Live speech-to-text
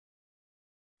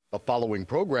The following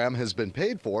program has been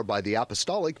paid for by the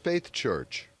Apostolic Faith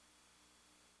Church.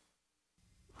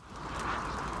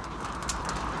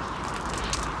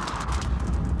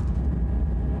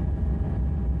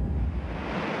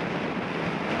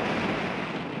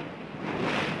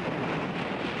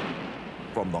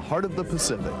 From the heart of the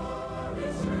Pacific,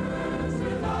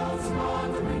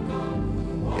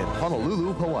 in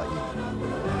Honolulu, Hawaii.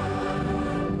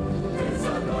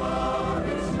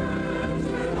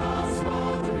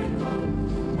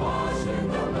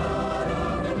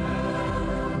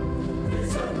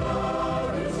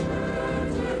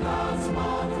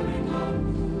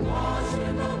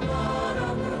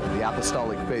 The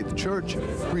Apostolic Faith Church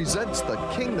presents the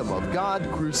Kingdom of God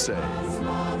Crusade.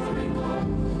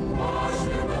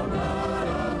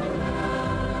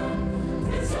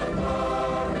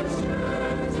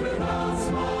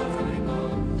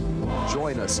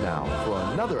 Join us now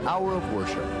for another hour of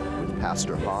worship with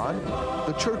Pastor Hahn,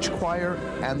 the church choir,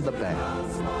 and the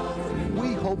band.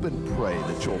 We hope and pray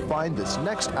that you'll find this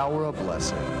next hour a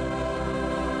blessing.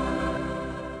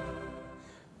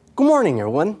 Good morning,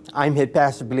 everyone. I'm Head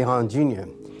Pastor Billy Hahn Jr.,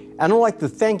 and I'd like to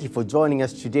thank you for joining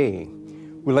us today.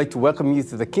 We'd like to welcome you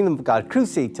to the Kingdom of God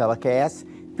Crusade telecast,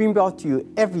 being brought to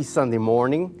you every Sunday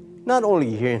morning, not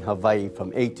only here in Hawaii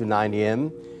from 8 to 9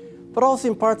 a.m., but also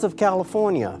in parts of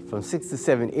California from 6 to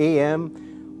 7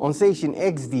 a.m. on station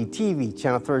XD-TV,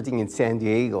 Channel 13 in San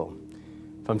Diego,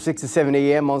 from 6 to 7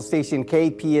 a.m. on station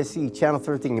KPSC, Channel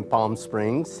 13 in Palm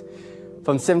Springs,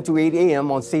 from 7 to 8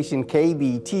 a.m. on station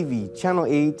KB-TV, Channel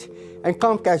 8, and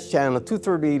Comcast Channel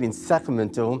 238 in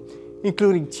Sacramento,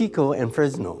 including Chico and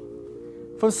Fresno.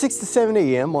 From 6 to 7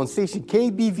 a.m. on station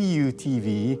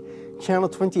KBVU-TV, Channel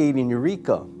 28 in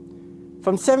Eureka.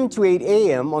 From 7 to 8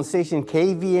 a.m. on station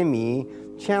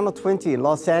KVME, Channel 20 in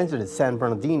Los Angeles, San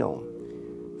Bernardino.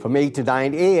 From 8 to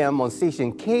 9 a.m. on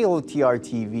station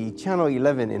KOTR-TV, Channel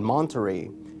 11 in Monterey.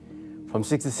 From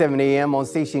 6 to 7 a.m. on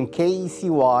station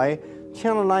KECY,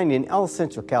 Channel 9 in El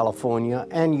Centro, California,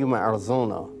 and Yuma,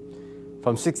 Arizona.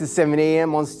 From 6 to 7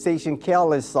 a.m. on station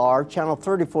KLSR, Channel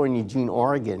 34 in Eugene,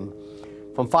 Oregon.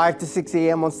 From 5 to 6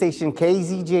 a.m. on station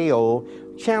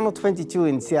KZJO, Channel 22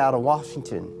 in Seattle,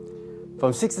 Washington.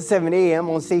 From 6 to 7 a.m.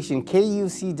 on station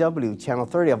KUCW, Channel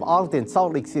 30 of Ogden,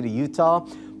 Salt Lake City, Utah,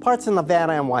 parts of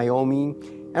Nevada and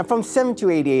Wyoming. And from 7 to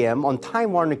 8 a.m. on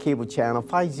Time Warner Cable Channel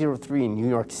 503 in New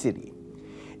York City.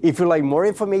 If you'd like more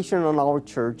information on our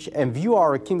church and view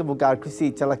our Kingdom of God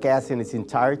Crusade telecast in its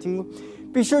entirety,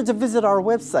 be sure to visit our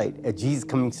website at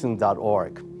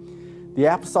JesusComingSoon.org. The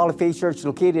Apostolic Faith Church,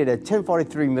 located at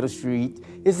 1043 Middle Street,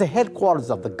 is the headquarters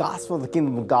of the Gospel of the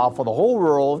Kingdom of God for the whole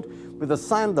world, with a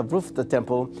sign on the roof of the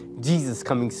temple, Jesus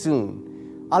Coming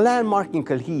Soon, a landmark in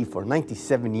Kalihi for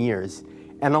 97 years,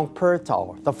 and on Prayer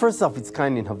Tower, the first of its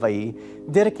kind in Hawaii,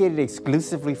 dedicated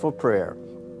exclusively for prayer.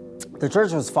 The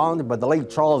church was founded by the late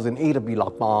Charles and Ada B.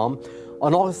 Lockbaum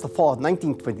on August 4,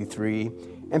 1923,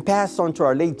 and passed on to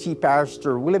our late Chief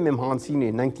Pastor William M. Hahn Sr.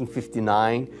 in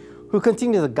 1959, who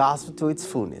continued the gospel to its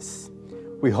fullness.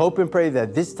 We hope and pray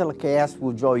that this telecast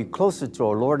will draw you closer to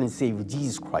our Lord and Savior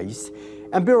Jesus Christ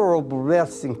and be a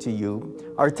blessing to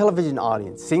you, our television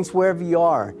audience, saints wherever you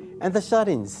are, and the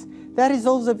shut-ins, that is,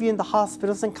 those of you in the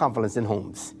hospitals and convalescent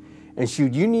homes. And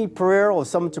should you need prayer or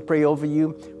someone to pray over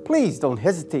you, please don't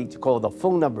hesitate to call the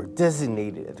phone number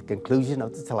designated at the conclusion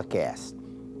of the telecast.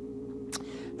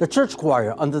 The church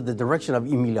choir, under the direction of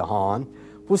Emilia Hahn,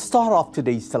 will start off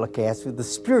today's telecast with a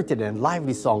spirited and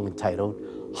lively song entitled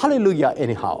Hallelujah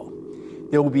Anyhow.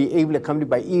 They will be ably accompanied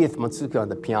by Edith Matsuki on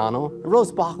the piano and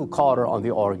Rose Baku Carter on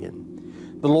the organ.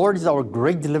 The Lord is our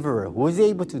great deliverer who is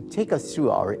able to take us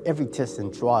through our every test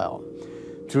and trial,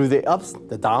 through the ups,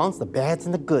 the downs, the bads,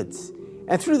 and the goods,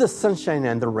 and through the sunshine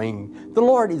and the rain. The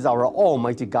Lord is our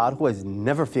almighty God who has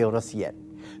never failed us yet.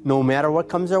 No matter what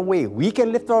comes our way, we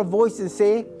can lift our voice and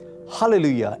say,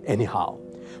 Hallelujah anyhow.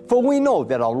 For we know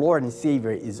that our Lord and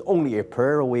Savior is only a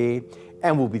prayer away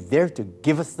and will be there to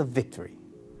give us the victory.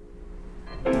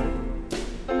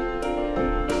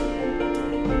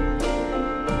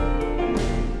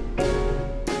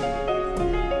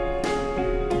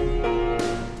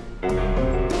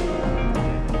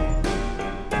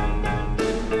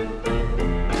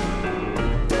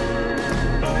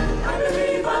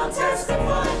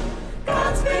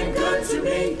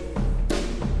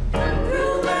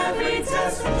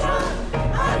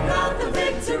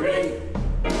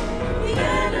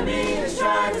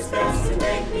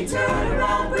 Turn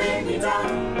around, bring me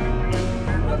down.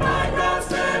 But my God's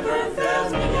never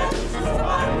fails me yet, so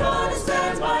I'm gonna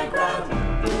stand my ground.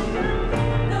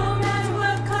 No matter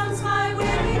what comes my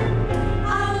way,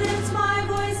 I'll lift my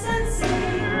voice and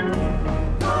sing.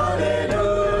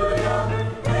 Hallelujah.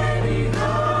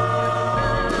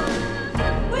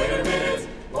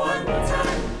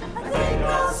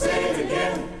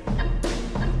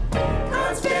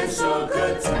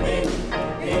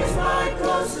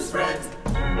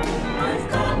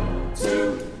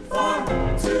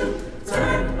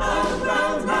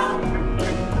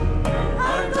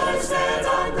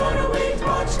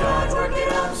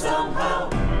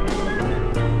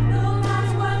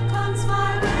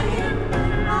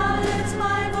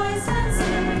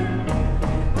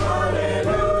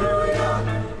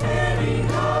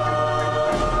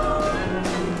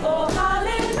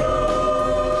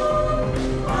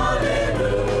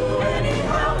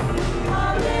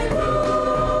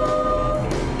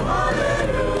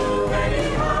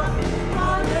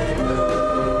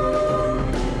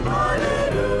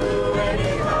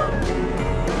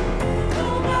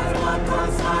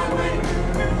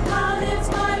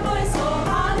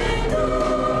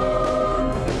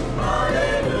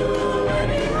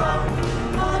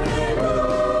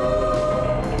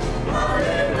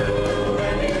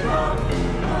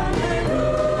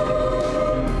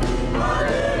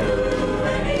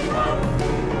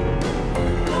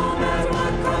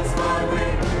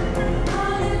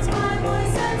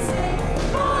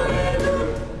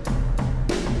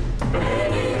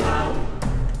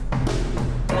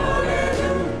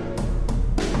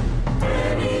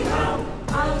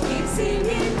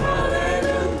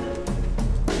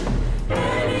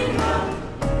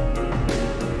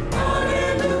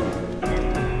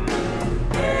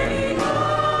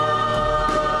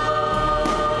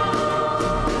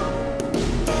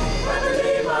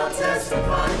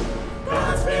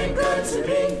 God's been good to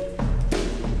me.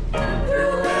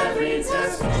 Through every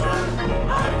test and trial,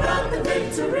 I've got the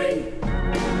victory.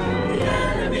 The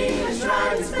enemy has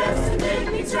tried his best to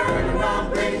make me turn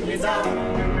around, bring me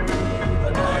down.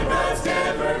 But my God's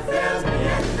never failed me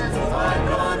yet, so I'm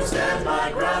gonna stand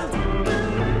my ground.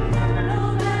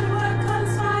 No matter what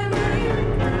comes my way,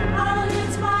 I'll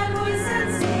lift my voice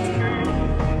and sing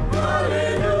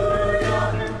hallelujah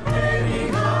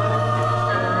anyhow.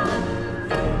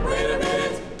 Wait a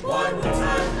minute, one more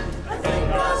time, I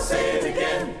think I'll say it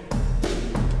again.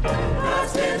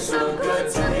 God's been so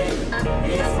good to me,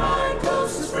 He's my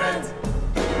closest friend.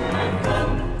 I've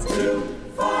come too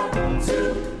far to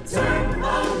turn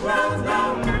around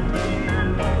now.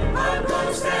 I'm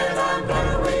gonna stand, I'm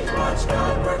gonna wait, watch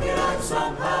God work it out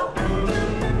somehow.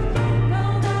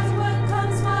 No matter what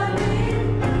comes my way,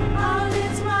 I'll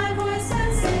lift my voice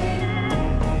and sing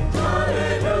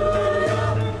hallelujah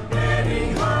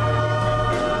anyhow.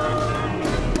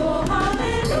 Oh,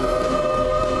 hallelujah,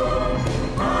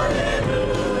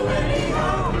 hallelujah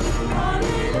anyhow.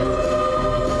 Hallelujah,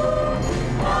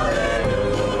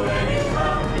 hallelujah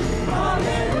anyhow.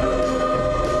 Hallelujah,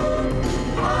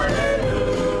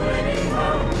 hallelujah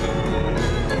anyhow.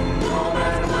 No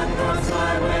matter what comes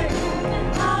my way,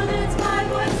 I'll lift my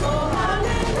voice. Oh,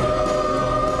 hallelujah,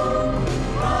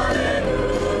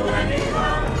 hallelujah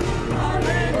anyhow.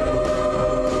 Hallelujah,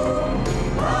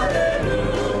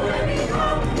 hallelujah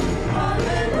anyhow.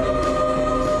 Hallelujah,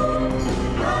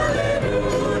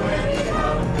 hallelujah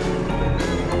anyhow.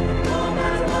 No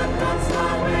matter what comes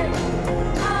my way,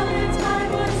 I'll lift my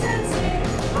voice and sing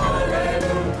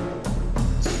hallelujah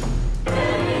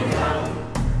anyhow.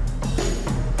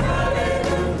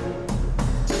 Hallelujah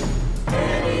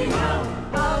anyhow.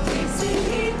 I'll keep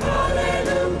singing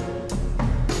hallelujah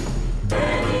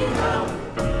anyhow.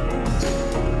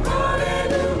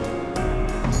 Hallelujah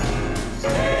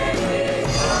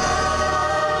anyhow.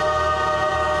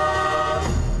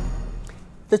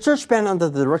 The church band, under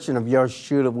the direction of Yarosh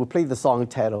Shula, will play the song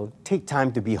titled Take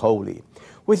Time to Be Holy,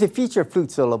 with a featured flute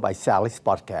solo by Sally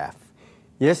Spotcalf.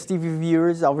 Yes, TV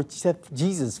viewers, our accept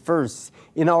Jesus first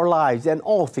in our lives, and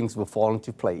all things will fall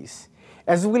into place.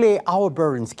 As we lay our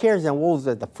burdens, cares, and woes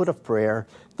at the foot of prayer,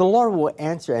 the Lord will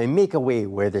answer and make a way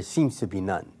where there seems to be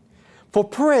none. For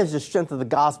prayer is the strength of the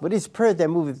gospel. It is prayer that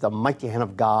moveth the mighty hand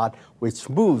of God, which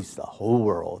moves the whole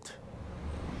world.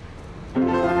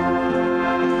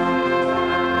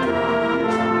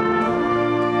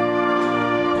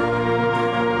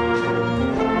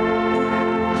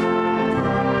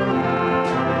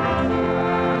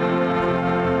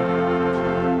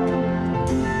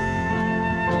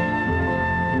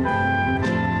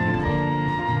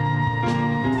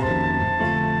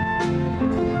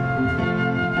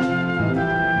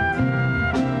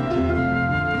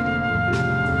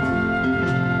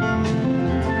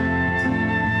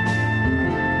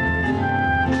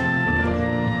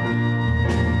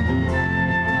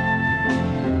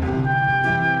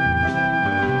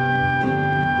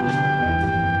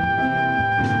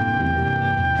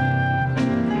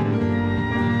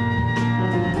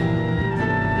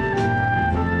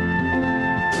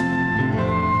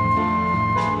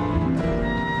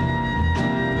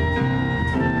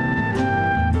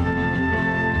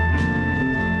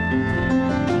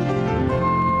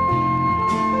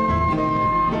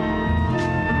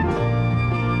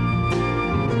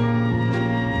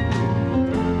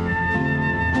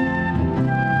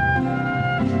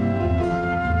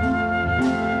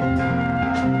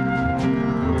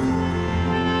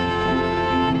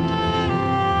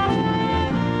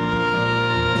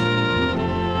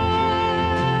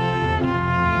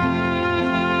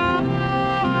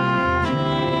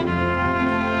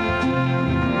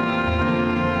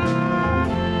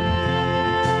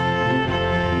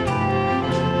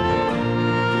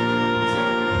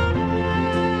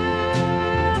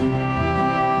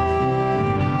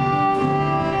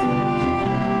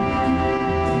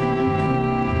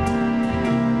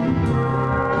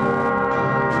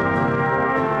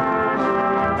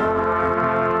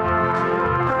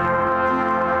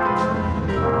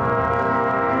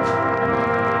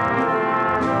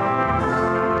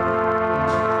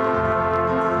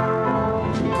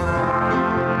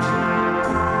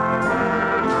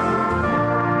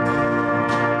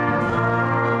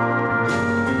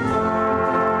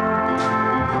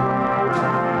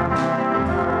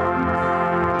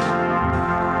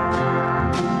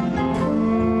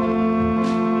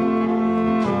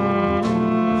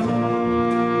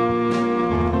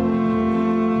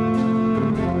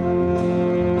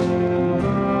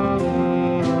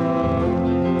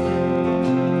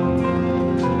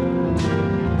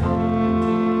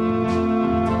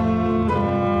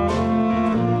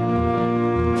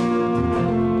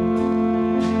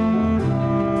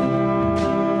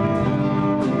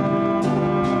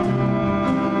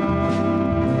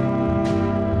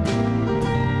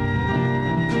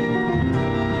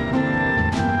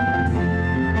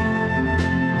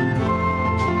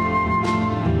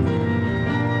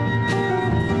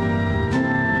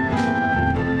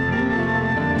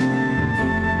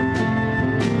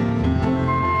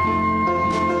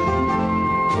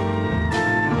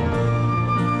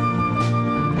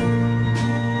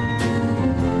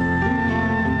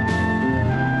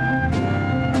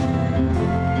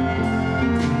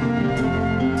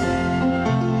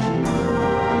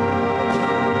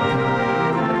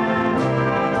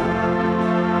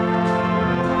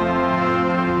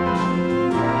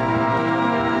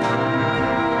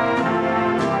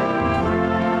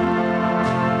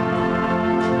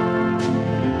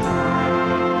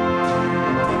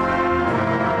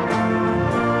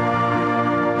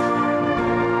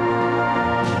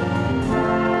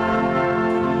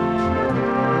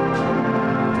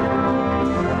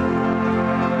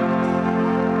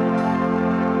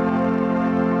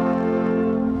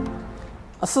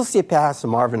 Associate Pastor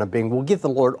Marvin Abing will give the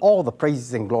Lord all the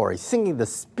praises and glory, singing the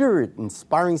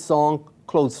Spirit-inspiring song,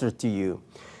 Closer to You.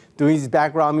 Doing his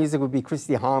background music would be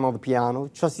Christy Hahn on the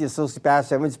piano, Trustee Associate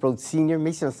Pastor Evans Broad Sr.,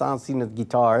 Mason Hassan Sr. on the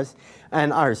guitars,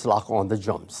 and Iris Locker on the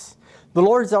drums. The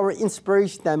Lord is our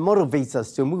inspiration that motivates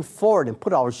us to move forward and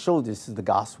put our shoulders to the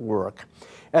gospel work.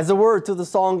 As the word to the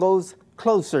song goes,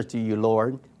 closer to you,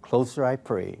 Lord, closer I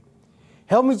pray.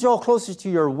 Help me draw closer to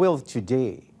your will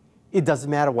today. It doesn't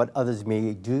matter what others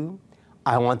may do.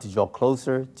 I want to draw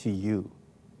closer to you.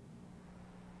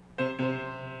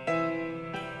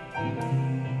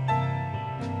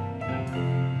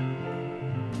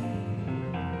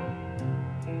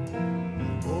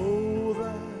 Oh,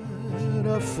 that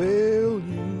I fail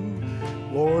you,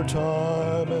 Lord,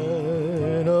 time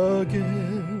and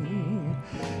again.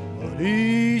 But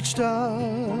each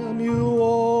time you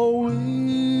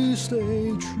always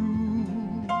stay true.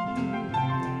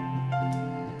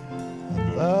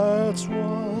 That's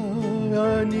why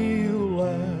I kneel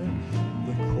at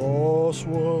the cross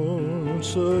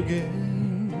once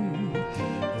again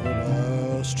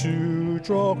and ask to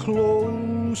draw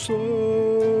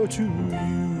closer to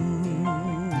you,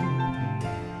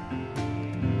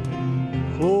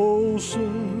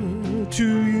 closer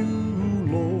to you,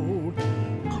 Lord,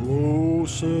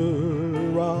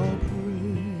 closer I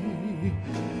pray.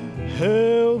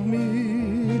 Help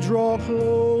me draw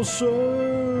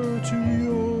closer to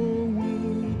your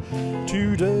will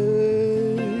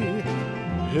today.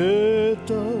 It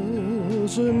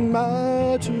doesn't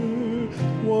matter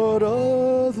what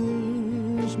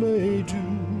others may do.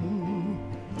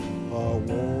 I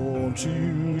want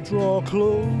to draw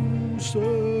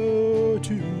closer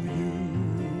to you.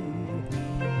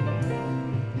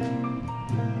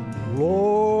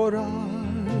 Lord,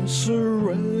 I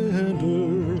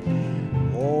surrender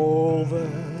all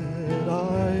that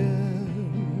I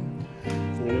am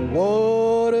for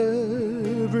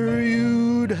whatever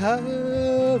you'd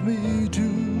have me do.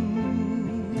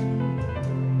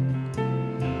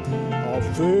 Our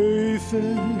faith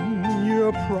in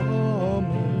your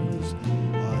promise,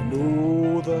 I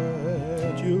know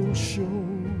that you'll show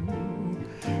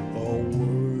a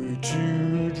way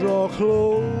to draw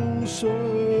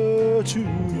closer to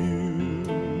you,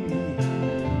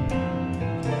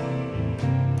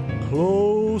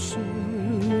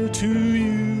 closer to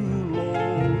you,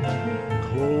 Lord,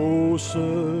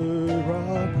 closer I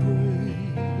pray.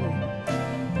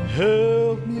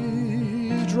 Help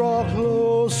me draw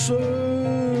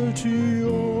closer to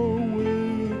your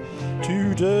will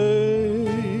today.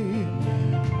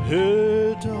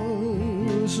 It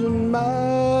doesn't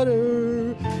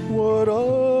matter what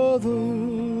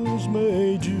others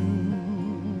may do.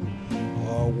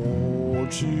 I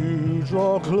want to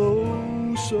draw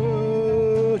closer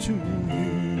to you,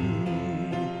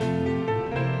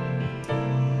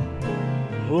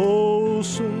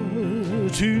 closer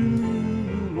to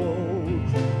you, Lord,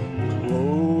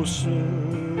 closer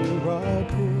I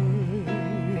pray.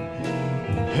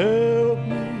 Help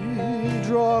me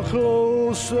draw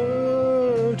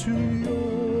closer to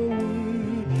your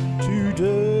will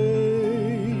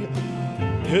today.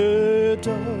 It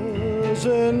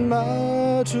doesn't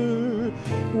matter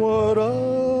what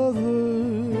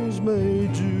others may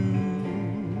do.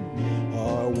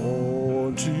 I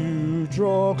want to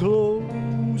draw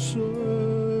closer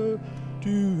to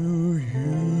you.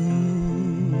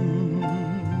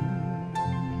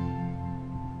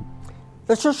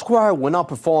 The church choir will now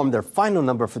perform their final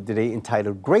number for today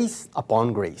entitled Grace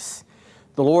Upon Grace.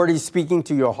 The Lord is speaking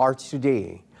to your hearts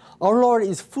today. Our Lord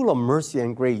is full of mercy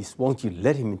and grace. Won't you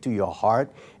let him into your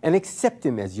heart and accept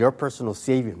him as your personal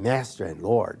Savior, Master, and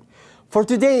Lord? For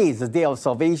today is the day of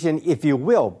salvation, if you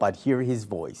will but hear his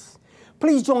voice.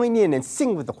 Please join in and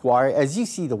sing with the choir as you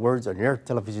see the words on your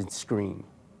television screen.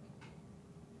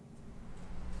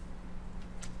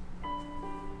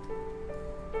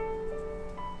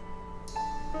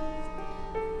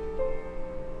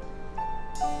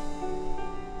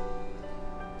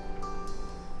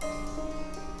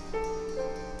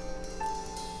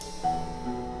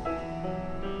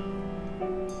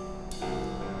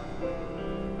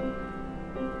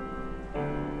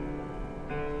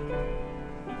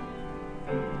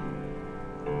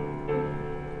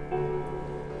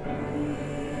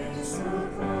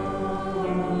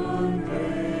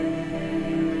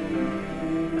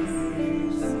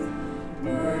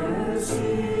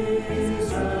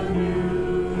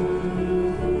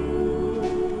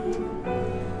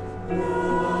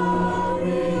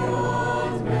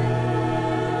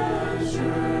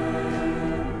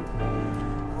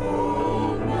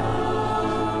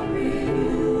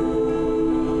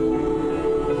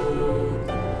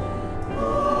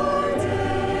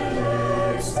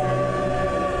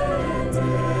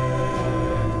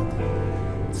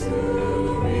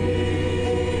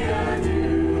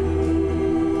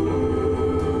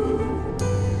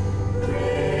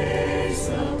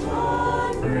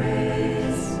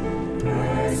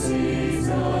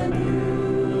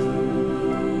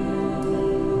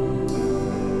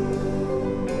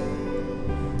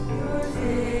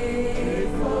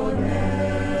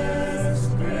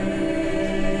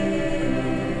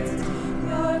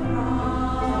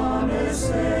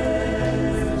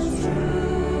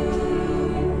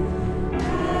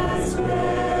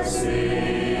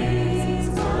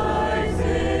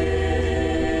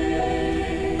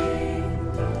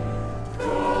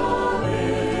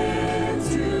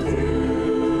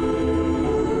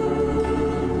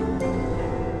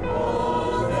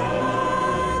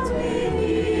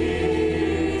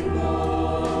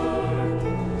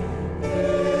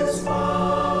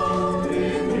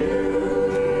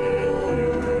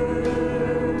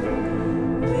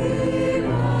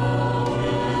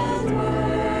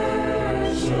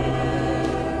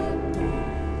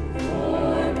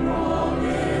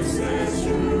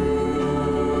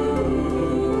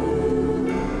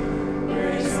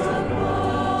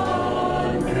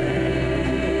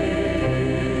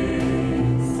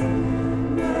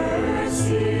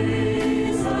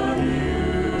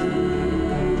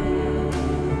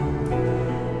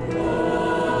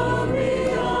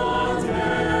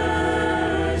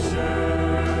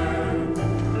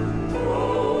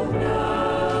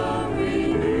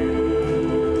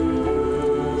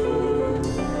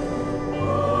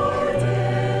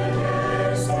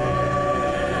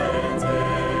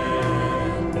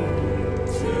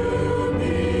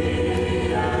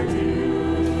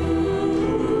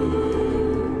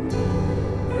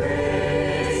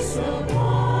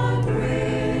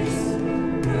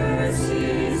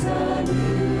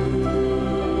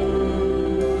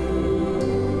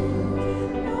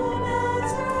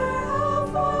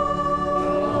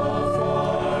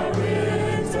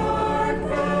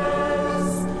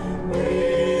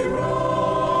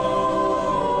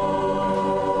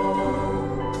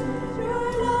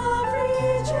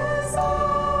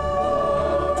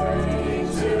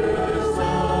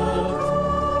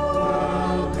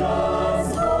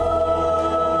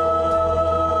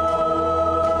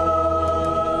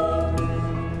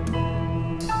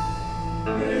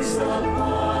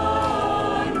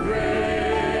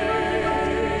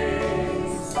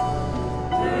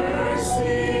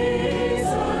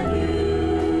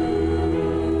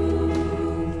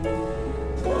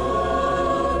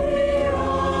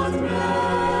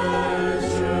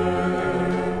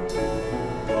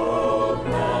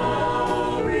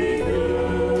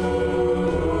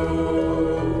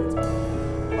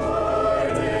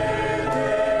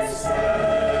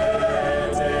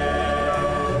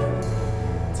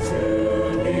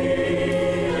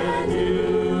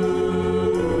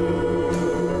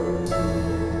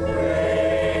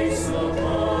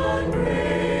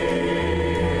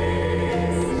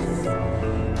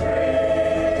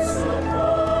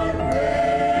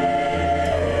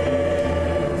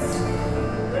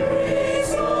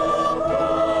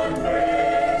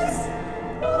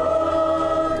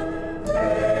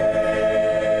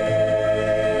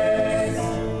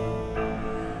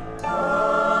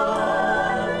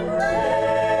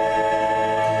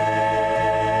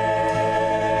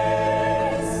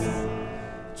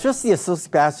 Trustee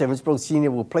Associate Pastor Evans Brooks Sr.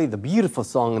 will play the beautiful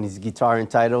song on his guitar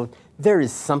entitled, There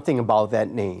Is Something About That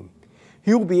Name.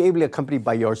 He will be ably accompanied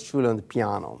by yours truly on the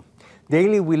piano.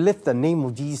 Daily we lift the name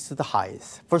of Jesus to the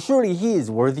highest, for surely he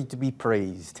is worthy to be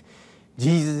praised.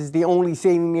 Jesus is the only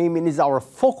saving name and is our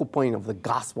focal point of the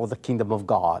gospel of the kingdom of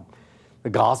God. The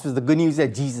gospel is the good news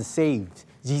that Jesus saves,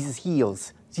 Jesus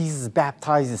heals, Jesus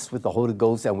baptizes with the Holy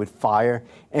Ghost and with fire,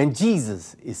 and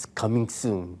Jesus is coming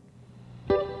soon.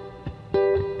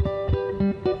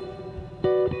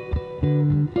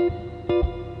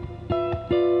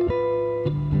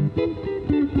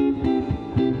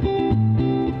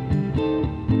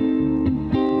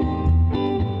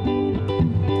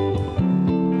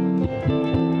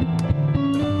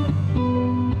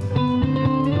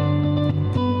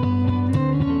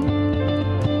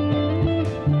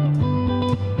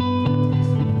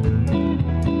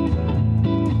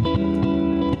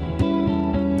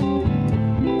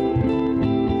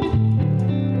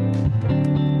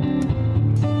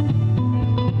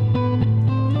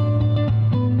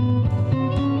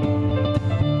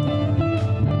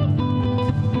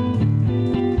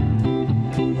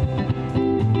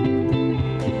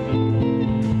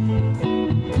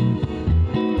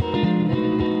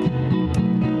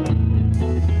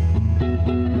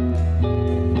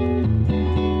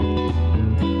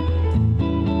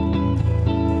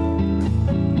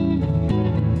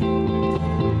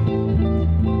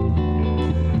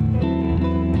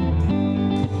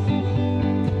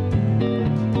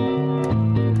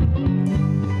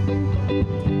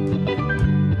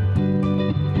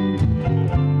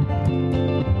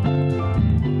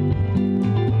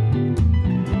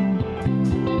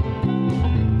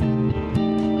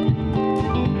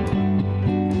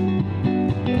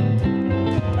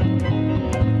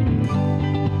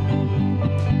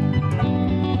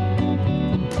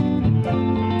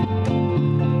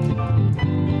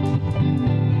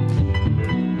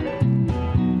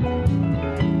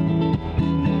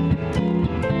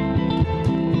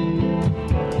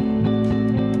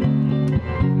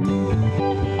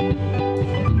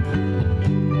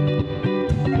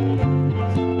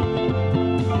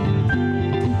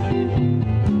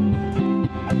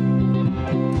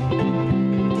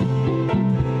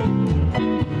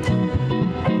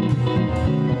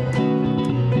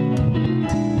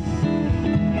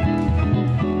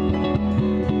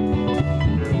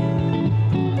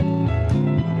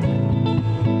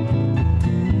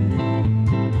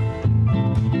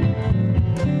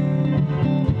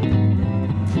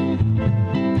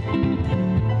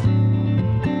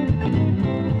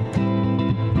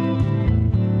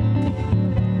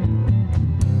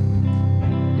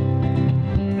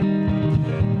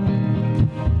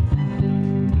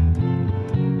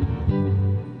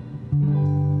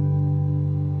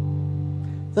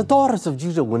 The daughters of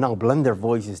Judah will now blend their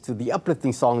voices to the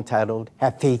uplifting song titled,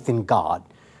 Have Faith in God.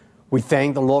 We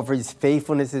thank the Lord for his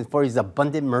faithfulness and for his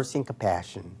abundant mercy and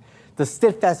compassion. The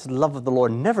steadfast love of the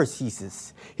Lord never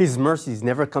ceases. His mercies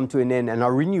never come to an end and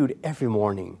are renewed every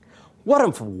morning. What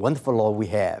a wonderful Lord we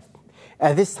have.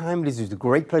 At this time, it is with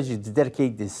great pleasure to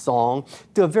dedicate this song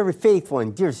to a very faithful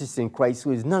and dear sister in Christ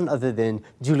who is none other than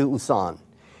Julie Usan.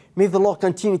 May the Lord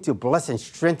continue to bless and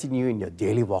strengthen you in your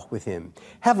daily walk with him.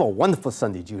 Have a wonderful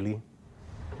Sunday, Julie.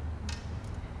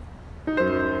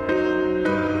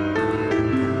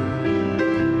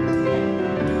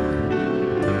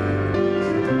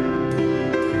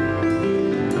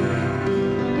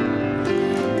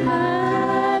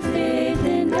 Have faith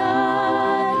in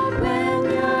God when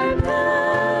your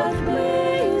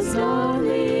pathway is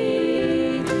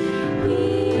lonely.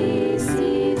 He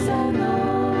sees and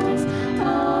knows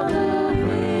all the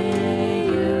way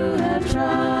you have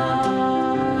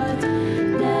trod.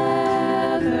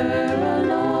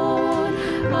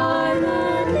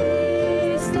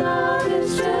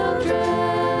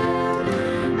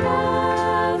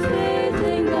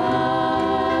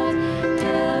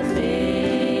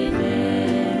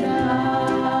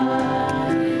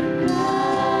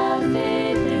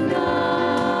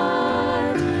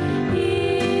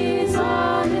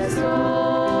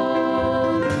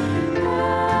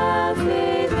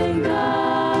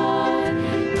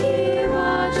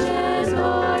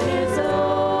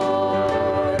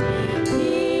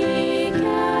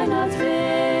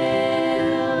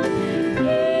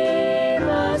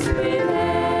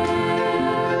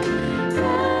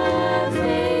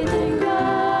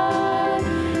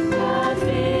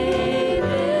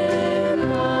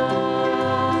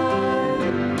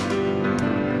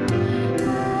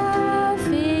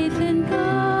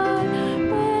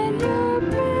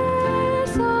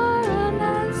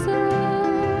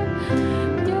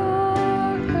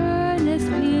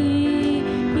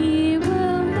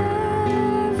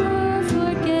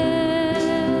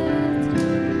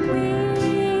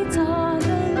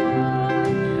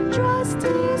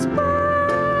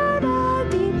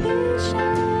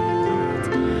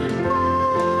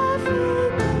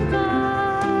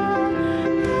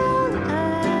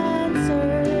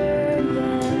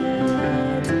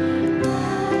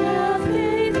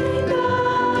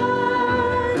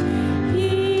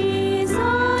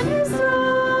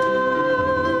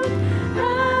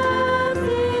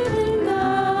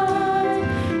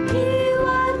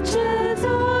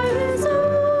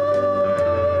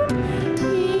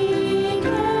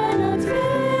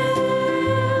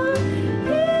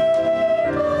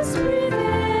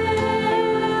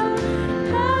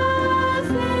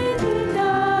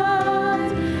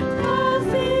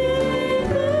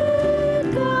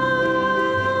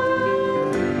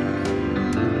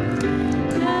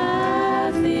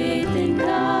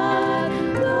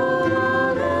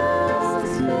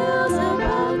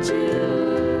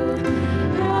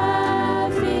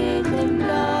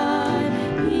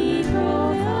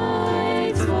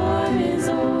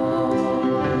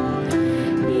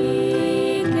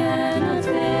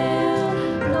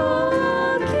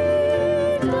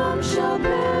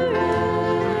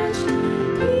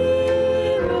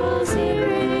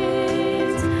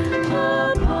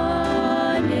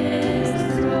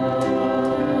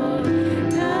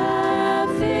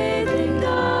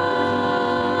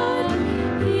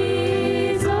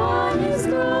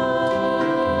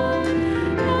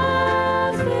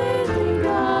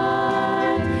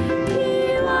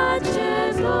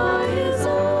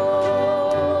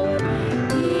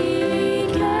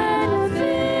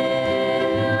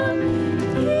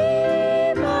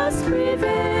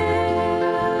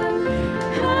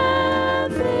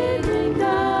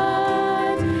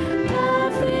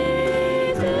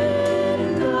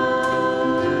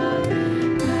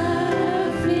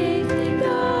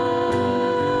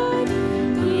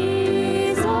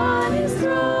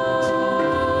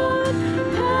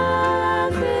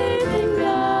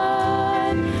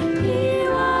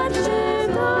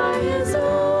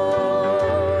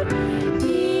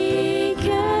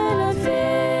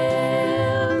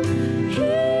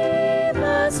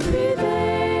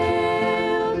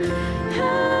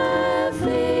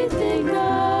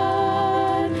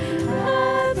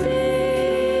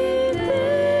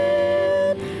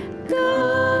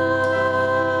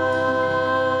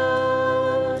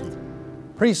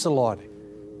 Praise the Lord,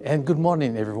 and good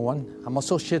morning, everyone. I'm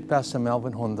Associate Pastor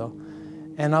Melvin Honda,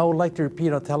 and I would like to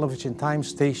repeat our television time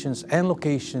stations and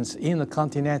locations in the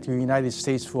continental United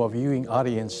States for our viewing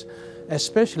audience,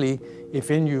 especially if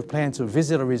any of you plan to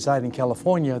visit or reside in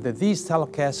California, that these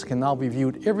telecasts can now be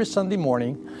viewed every Sunday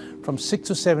morning from 6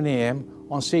 to 7 a.m.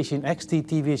 on station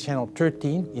XTTV Channel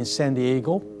 13 in San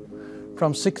Diego,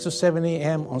 from 6 to 7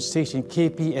 a.m. on station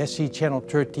KPSC Channel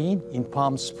 13 in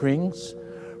Palm Springs,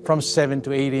 from 7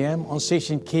 to 8 a.m. on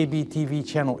station KBTV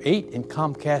Channel 8 and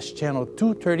Comcast Channel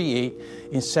 238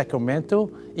 in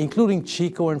Sacramento, including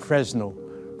Chico and Fresno,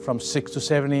 from 6 to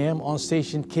 7 a.m. on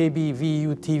station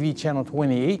KBVU TV Channel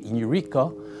 28 in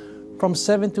Eureka, from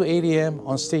 7 to 8 a.m.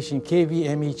 on station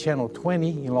KVME Channel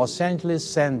 20 in Los Angeles,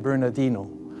 San Bernardino,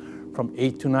 from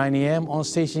 8 to 9 a.m. on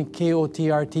station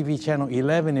KOTR TV Channel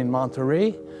 11 in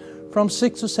Monterey, from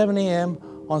 6 to 7 a.m.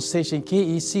 on station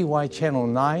KECY Channel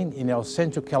 9 in El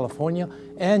Centro, California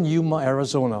and Yuma,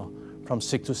 Arizona, from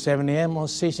 6 to 7 a.m. on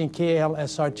station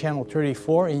KLSR Channel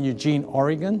 34 in Eugene,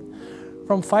 Oregon,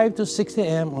 from 5 to 6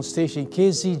 a.m. on station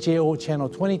KZJO Channel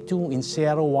 22 in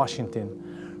Seattle,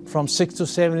 Washington, from 6 to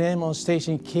 7 a.m. on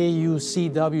station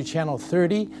KUCW Channel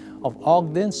 30 of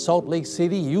Ogden, Salt Lake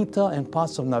City, Utah, and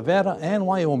parts of Nevada and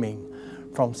Wyoming,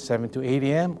 from 7 to 8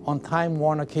 a.m. on Time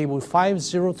Warner Cable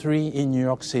 503 in New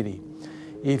York City.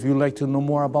 If you'd like to know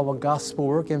more about our gospel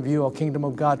work and view our Kingdom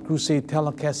of God Crusade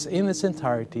telecast in its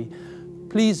entirety,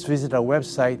 please visit our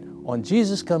website on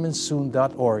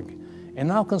JesusComingSoon.org. And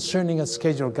now concerning our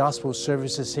scheduled gospel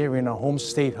services here in our home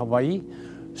state, Hawaii,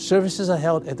 services are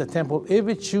held at the temple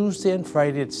every Tuesday and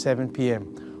Friday at 7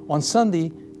 p.m. On Sunday,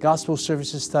 gospel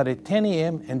services start at 10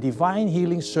 a.m. and divine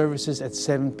healing services at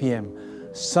 7 p.m.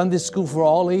 Sunday school for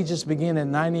all ages begin at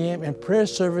 9 a.m. and prayer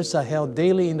services are held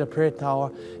daily in the prayer tower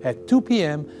at 2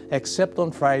 p.m. except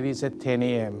on Fridays at 10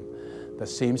 a.m. The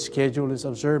same schedule is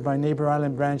observed by Neighbor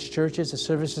Island branch churches. The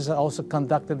services are also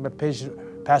conducted by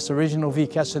Pastor Reginald V.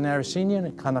 Castanari Sr.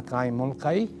 in Kanakai,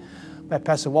 Molokai, by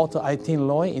Pastor Walter Aitin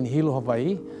Loy in Hilo,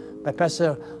 Hawaii, by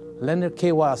Pastor Leonard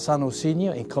K.Y. Asano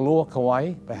Sr. in Kaloa,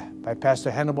 Kauai, by Pastor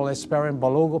Hannibal Espera in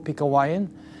Balogo, Pikawayan,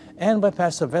 and by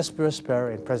Pastor Vesper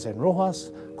Espera in President Rojas,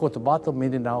 Cotabato,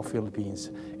 Mindanao, Philippines.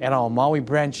 At our Maui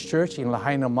branch church in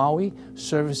Lahaina, Maui,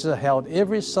 services are held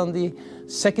every Sunday,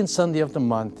 second Sunday of the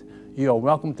month. You are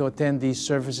welcome to attend these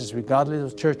services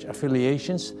regardless of church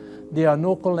affiliations. There are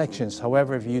no collections.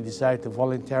 However, if you decide to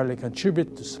voluntarily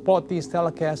contribute to support these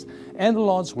telecasts and the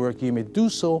Lord's work, you may do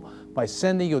so by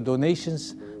sending your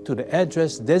donations to the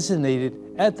address designated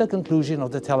at the conclusion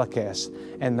of the telecast.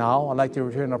 And now, I'd like to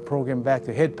return our program back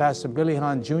to Head Pastor Billy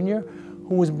Hahn Jr.,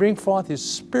 who will bring forth his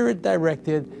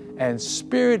Spirit-directed and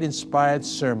Spirit-inspired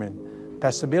sermon.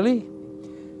 Pastor Billy?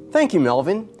 Thank you,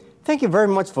 Melvin. Thank you very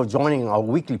much for joining our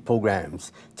weekly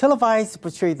programs, televised to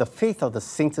portray the faith of the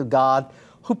saints of God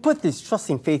who put this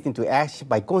trusting faith into action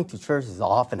by going to church as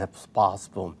often as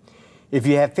possible. If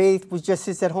you have faith which just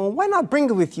sits at home, why not bring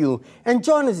it with you and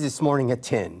join us this morning at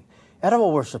 10 at our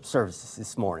worship services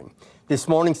this morning. This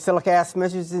morning's telecast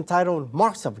message is entitled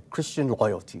Marks of Christian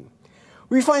Loyalty.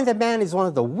 We find that man is one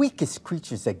of the weakest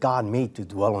creatures that God made to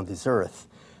dwell on this earth.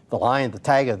 The lion, the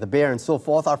tiger, the bear, and so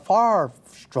forth are far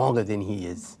stronger than he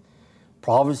is.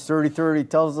 Proverbs 30:30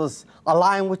 tells us, a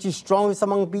lion which is strongest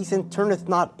among beasts and turneth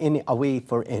not any away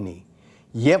for any.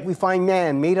 Yet we find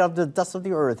man, made of the dust of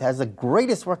the earth, has the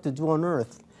greatest work to do on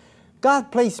earth. God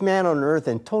placed man on earth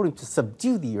and told him to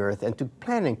subdue the earth and to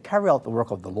plan and carry out the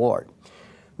work of the Lord.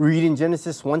 Read in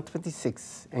Genesis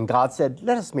 1:26, and God said,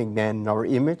 let us make man in our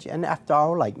image and after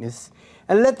our likeness,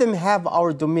 and let them have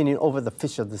our dominion over the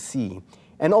fish of the sea,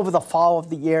 and over the fowl of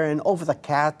the air, and over the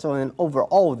cattle, and over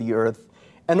all the earth,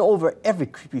 and over every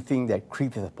creepy thing that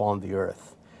creepeth upon the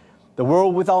earth. The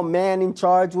world without man in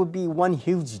charge would be one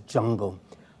huge jungle.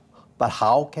 But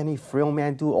how can a frail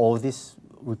man do all this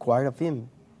required of him?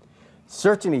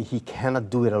 Certainly he cannot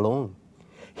do it alone.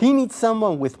 He needs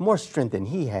someone with more strength than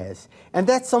he has, and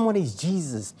that someone is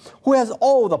Jesus, who has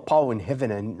all the power in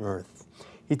heaven and earth.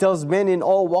 He tells men in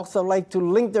all walks of life to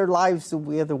link their lives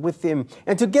together with him,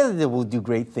 and together they will do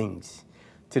great things.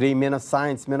 Today, men of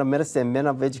science, men of medicine, men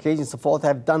of education, and so forth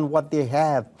have done what they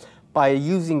have by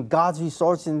using God's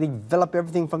resources, and they develop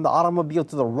everything from the automobile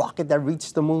to the rocket that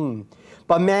reached the moon.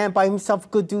 But man by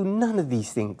himself could do none of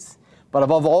these things. But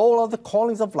above all other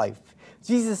callings of life,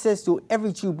 Jesus says to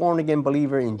every true born-again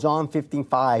believer in John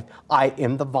 15:5, I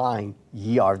am the vine,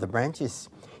 ye are the branches.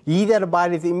 Ye that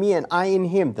abideth in me, and I in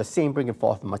him, the same bringeth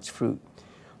forth much fruit.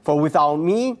 For without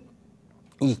me,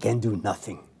 ye can do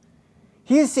nothing.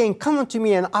 He is saying, come unto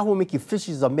me and I will make you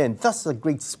fishers of men. Thus the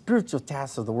great spiritual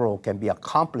task of the world can be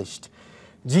accomplished.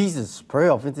 Jesus'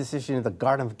 prayer of intercession in the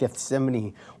Garden of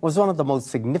Gethsemane was one of the most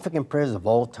significant prayers of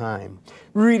all time.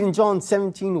 We read in John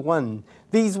 17:1,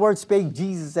 these words spake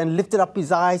Jesus and lifted up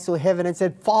his eyes to heaven and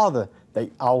said, Father,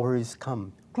 the hour is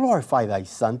come. Glorify thy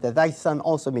Son, that thy Son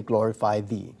also may glorify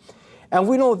thee. And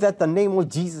we know that the name of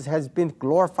Jesus has been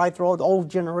glorified throughout all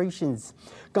generations.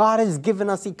 God has given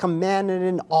us a command and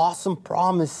an awesome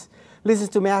promise. Listen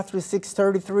to Matthew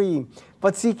 6:33.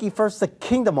 But seek ye first the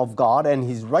kingdom of God and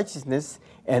his righteousness,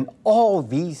 and all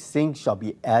these things shall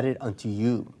be added unto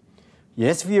you.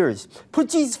 Yes, viewers, put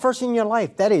Jesus first in your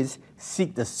life. That is,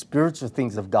 seek the spiritual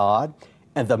things of God,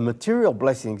 and the material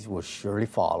blessings will surely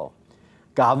follow.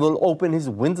 God will open his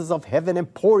windows of heaven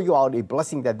and pour you out a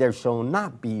blessing that there shall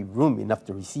not be room enough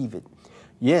to receive it.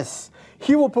 Yes,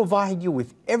 he will provide you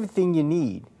with everything you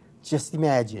need. Just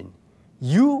imagine,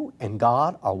 you and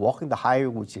God are walking the highway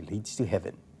which leads to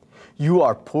heaven. You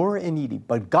are poor and needy,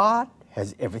 but God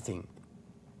has everything.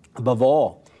 Above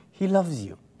all, he loves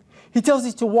you. He tells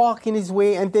you to walk in his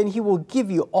way, and then he will give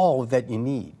you all that you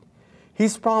need.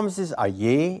 His promises are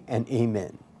yea and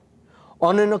amen.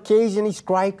 On an occasion, a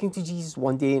scribe came to Jesus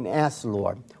one day and asked the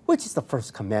Lord, which is the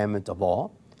first commandment of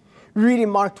all? We read in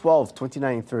Mark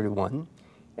 12:29 and 31,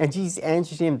 and Jesus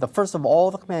answered him, the first of all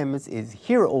the commandments is,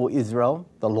 Hear, O Israel,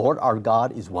 the Lord our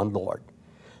God is one Lord.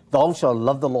 Thou shalt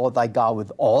love the Lord thy God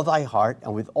with all thy heart,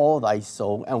 and with all thy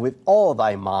soul, and with all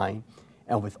thy mind,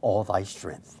 and with all thy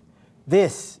strength.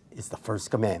 This is the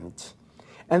first commandment.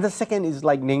 And the second is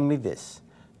like, namely this,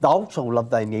 Thou shalt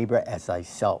love thy neighbor as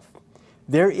thyself.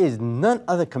 There is none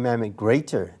other commandment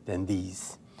greater than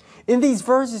these. In these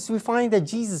verses, we find that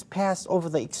Jesus passed over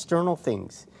the external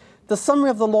things. The summary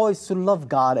of the law is to love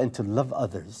God and to love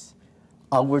others.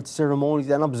 Outward ceremonies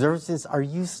and observances are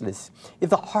useless if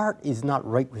the heart is not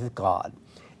right with God.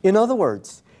 In other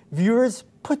words, viewers,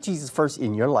 put Jesus first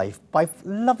in your life by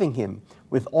loving him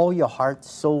with all your heart,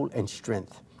 soul, and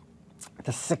strength.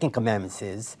 The second commandment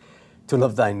says to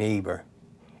love thy neighbor.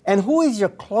 And who is your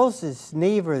closest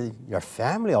neighbor? Your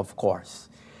family, of course.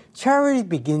 Charity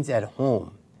begins at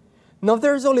home. Now,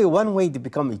 there's only one way to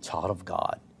become a child of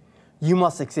God. You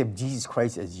must accept Jesus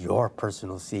Christ as your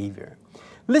personal Savior.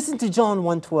 Listen to John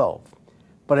 1:12.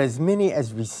 But as many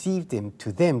as received him,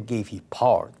 to them gave he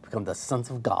power to become the sons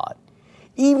of God,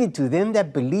 even to them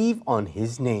that believe on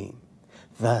his name.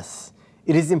 Thus,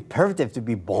 it is imperative to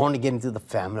be born again into the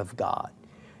family of God.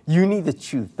 You need the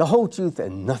truth, the whole truth,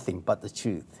 and nothing but the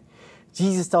truth.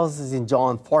 Jesus tells us in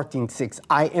John 14:6,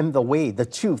 I am the way, the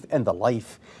truth, and the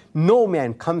life. No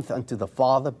man cometh unto the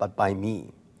Father but by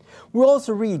me. We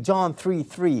also read John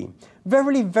 3:3,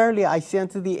 Verily, verily, I say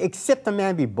unto thee, except a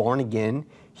man be born again,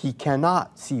 he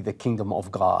cannot see the kingdom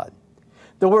of God.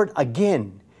 The word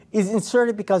again is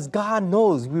inserted because God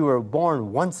knows we were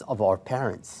born once of our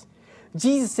parents.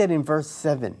 Jesus said in verse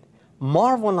 7,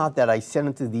 Marvel not that I said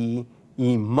unto thee,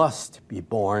 ye must be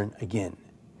born again.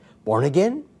 Born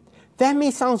again? That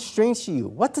may sound strange to you.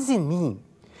 What does it mean?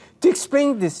 To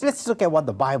explain this, let's look at what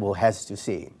the Bible has to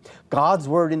say. God's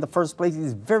word in the first place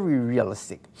is very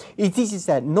realistic. It teaches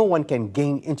that no one can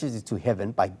gain entrance into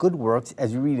heaven by good works,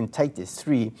 as we read in Titus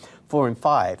 3:4 and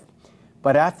 5.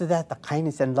 But after that, the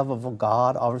kindness and love of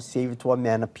God, our Savior, toward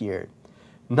man appeared.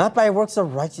 Not by works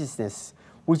of righteousness,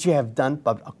 which we have done,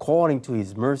 but according to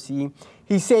his mercy,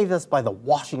 he saved us by the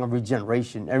washing of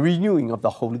regeneration and renewing of the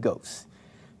Holy Ghost.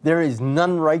 There is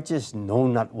none righteous, no,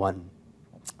 not one.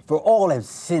 For all have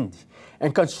sinned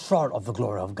and cut short of the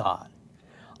glory of God.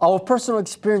 Our personal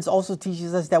experience also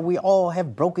teaches us that we all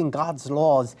have broken God's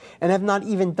laws and have not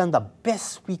even done the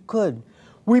best we could.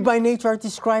 We by nature are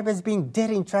described as being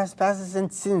dead in trespasses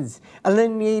and sins,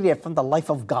 alienated from the life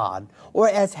of God, or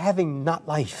as having not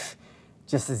life.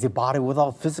 Just as a body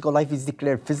without physical life is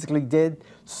declared physically dead,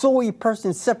 so a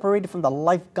person separated from the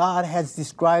life God has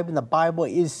described in the Bible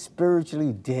is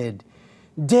spiritually dead.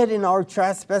 Dead in our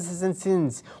trespasses and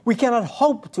sins, we cannot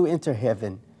hope to enter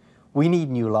heaven. We need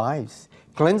new lives,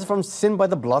 cleansed from sin by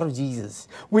the blood of Jesus.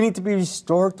 We need to be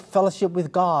restored to fellowship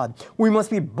with God. We must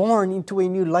be born into a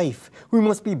new life. We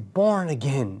must be born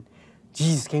again.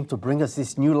 Jesus came to bring us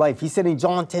this new life. He said in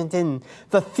John 10:10,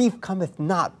 the thief cometh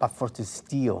not but for to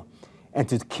steal and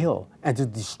to kill and to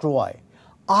destroy.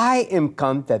 I am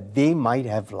come that they might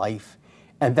have life,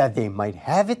 and that they might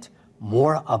have it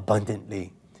more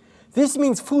abundantly. This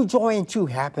means full joy and true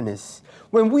happiness.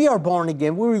 When we are born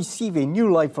again, we receive a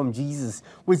new life from Jesus,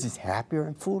 which is happier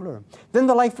and fuller than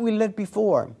the life we led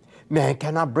before. Man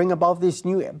cannot bring about this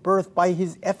new birth by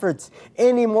his efforts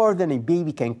any more than a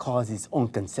baby can cause its own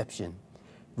conception.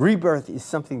 Rebirth is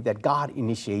something that God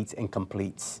initiates and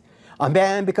completes. A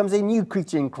man becomes a new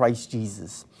creature in Christ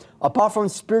Jesus. Apart from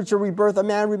spiritual rebirth, a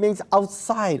man remains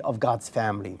outside of God's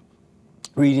family.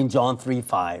 Reading John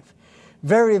 3:5.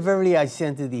 Verily, verily, I say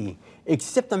unto thee,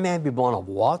 except a man be born of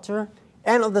water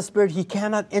and of the Spirit, he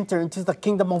cannot enter into the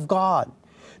kingdom of God.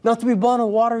 Now, to be born of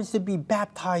water is to be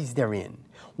baptized therein.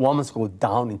 One must go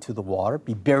down into the water,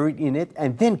 be buried in it,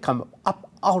 and then come up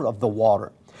out of the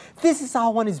water. This is how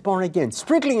one is born again.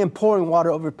 Sprinkling and pouring water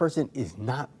over a person is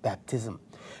not baptism.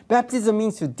 Baptism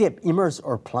means to dip, immerse,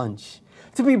 or plunge.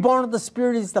 To be born of the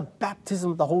Spirit is the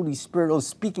baptism of the Holy Spirit, or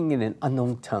speaking in an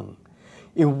unknown tongue.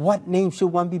 In what name should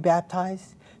one be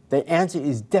baptized? The answer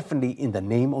is definitely in the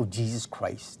name of Jesus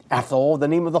Christ. After all, the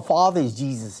name of the Father is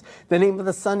Jesus. The name of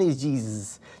the Son is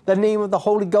Jesus. The name of the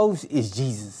Holy Ghost is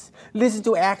Jesus. Listen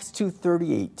to Acts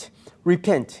 2:38.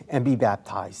 Repent and be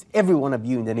baptized, every one of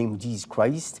you, in the name of Jesus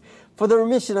Christ, for the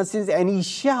remission of sins, and ye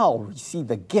shall receive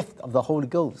the gift of the Holy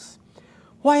Ghost.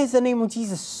 Why is the name of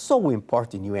Jesus so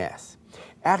important, you ask?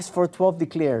 Acts 4:12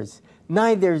 declares,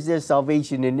 neither is there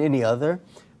salvation in any other,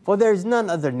 for there is none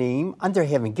other name under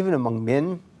heaven given among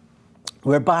men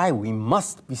whereby we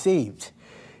must be saved.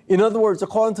 In other words,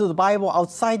 according to the Bible,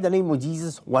 outside the name of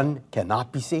Jesus, one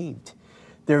cannot be saved.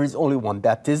 There is only one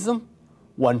baptism,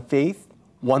 one faith,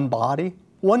 one body,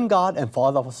 one God and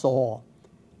Father of us all.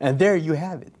 And there you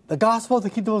have it, the gospel of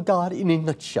the kingdom of God in a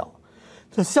nutshell.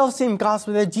 The self-same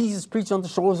gospel that Jesus preached on the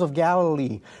shores of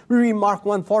Galilee. We read Mark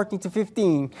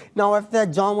 1:14-15. Now after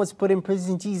that, John was put in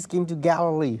prison. Jesus came to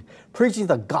Galilee, preaching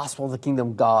the gospel of the kingdom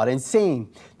of God and saying,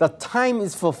 the time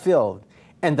is fulfilled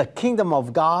and the kingdom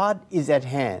of God is at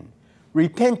hand.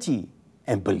 Repent ye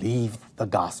and believe the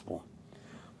gospel.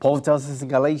 Paul tells us in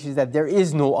Galatians that there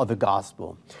is no other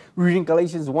gospel. Reading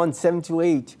Galatians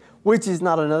 1:7-8, which is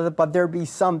not another, but there be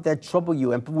some that trouble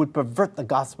you and would pervert the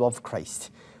gospel of Christ.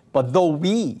 But though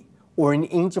we or an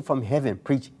angel from heaven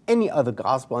preach any other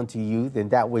gospel unto you than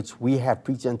that which we have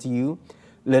preached unto you,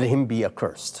 let him be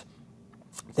accursed.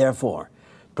 Therefore,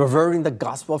 perverting the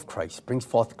gospel of Christ brings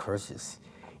forth curses.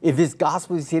 If this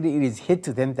gospel is hid, it is hid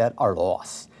to them that are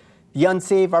lost. The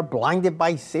unsaved are blinded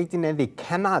by Satan, and they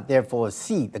cannot therefore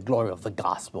see the glory of the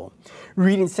gospel.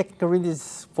 Reading 2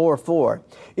 Corinthians 4:4,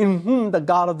 in whom the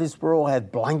God of this world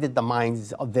hath blinded the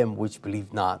minds of them which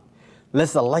believe not,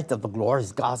 lest the light of the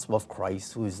glorious gospel of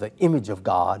Christ, who is the image of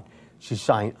God, should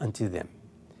shine unto them.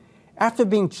 After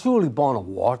being truly born of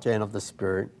water and of the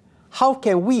Spirit, how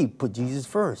can we put Jesus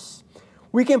first?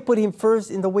 We can put him first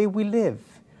in the way we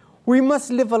live. We must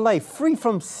live a life free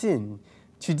from sin.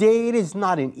 Today, it is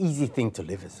not an easy thing to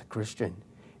live as a Christian,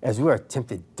 as we are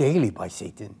tempted daily by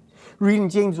Satan. Reading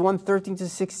James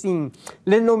 1:13-16,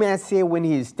 let no man say when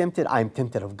he is tempted, I am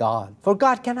tempted of God. For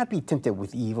God cannot be tempted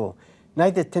with evil,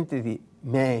 neither tempted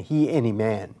he any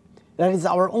man. That is,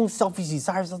 our own selfish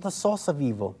desires are the source of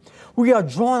evil. We are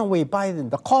drawn away by them.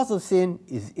 The cause of sin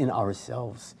is in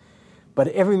ourselves. But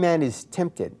every man is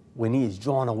tempted when he is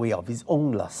drawn away of his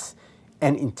own lusts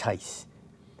and enticed.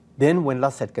 Then when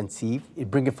lust had conceived,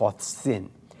 it bringeth forth sin.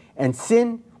 And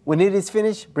sin, when it is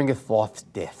finished, bringeth forth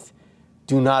death.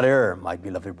 Do not err, my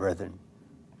beloved brethren.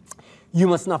 You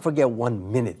must not forget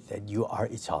 1 minute that you are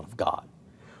a child of God.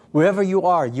 Wherever you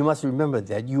are, you must remember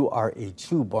that you are a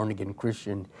true born-again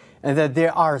Christian and that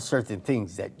there are certain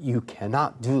things that you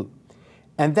cannot do.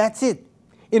 And that's it.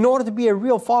 In order to be a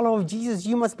real follower of Jesus,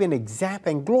 you must be an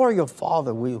example and glory of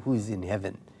Father who is in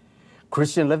heaven.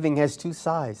 Christian living has two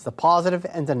sides, the positive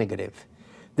and the negative.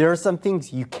 There are some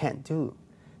things you can't do.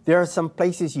 There are some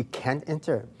places you can't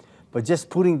enter. But just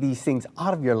putting these things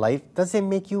out of your life doesn't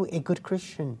make you a good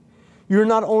Christian. You're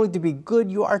not only to be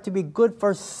good, you are to be good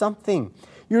for something.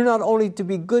 You're not only to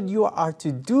be good, you are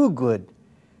to do good.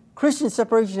 Christian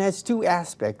separation has two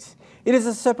aspects. It is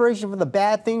a separation from the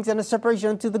bad things and a separation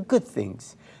unto the good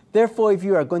things. Therefore, if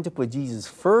you are going to put Jesus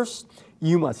first,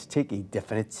 you must take a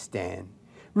definite stand.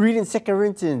 Read in 2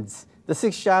 Corinthians, the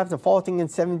 6th chapter, 14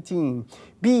 and 17.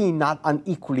 Be not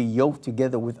unequally yoked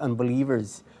together with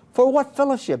unbelievers. For what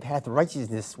fellowship hath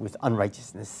righteousness with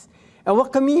unrighteousness? And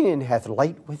what communion hath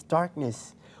light with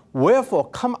darkness? Wherefore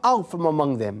come out from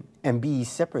among them, and be ye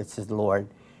separate, says the Lord,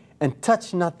 and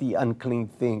touch not the unclean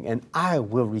thing, and I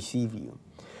will receive you.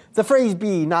 The phrase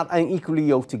be not unequally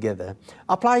yoked together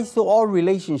applies to all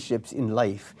relationships in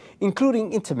life,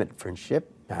 including intimate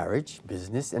friendship, marriage,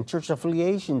 business, and church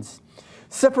affiliations.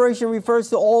 Separation refers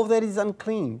to all that is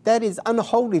unclean, that is,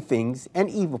 unholy things and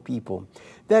evil people.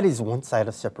 That is one side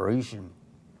of separation.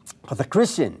 But the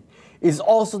Christian is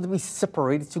also to be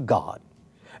separated to God.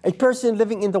 A person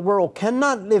living in the world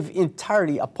cannot live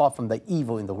entirely apart from the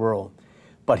evil in the world,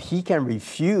 but he can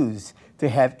refuse to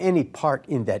have any part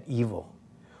in that evil.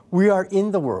 We are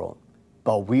in the world,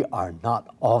 but we are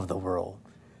not of the world.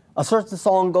 A certain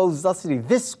song goes thusly,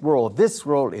 this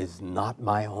world is not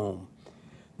my home.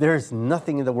 There is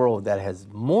nothing in the world that has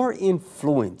more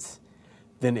influence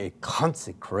than a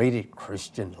consecrated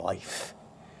Christian life.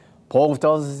 Paul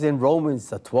tells us in Romans,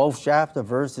 the 12th chapter,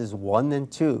 verses 1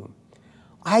 and 2,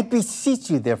 I beseech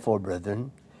you, therefore,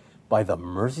 brethren, by the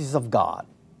mercies of God,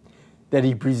 that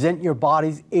ye present your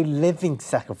bodies a living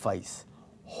sacrifice,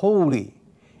 holy,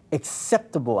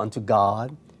 acceptable unto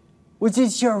God, which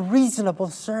is your reasonable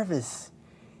service.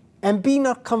 And be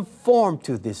not conformed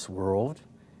to this world,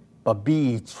 but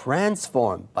be ye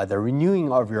transformed by the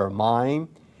renewing of your mind,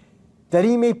 that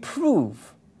ye may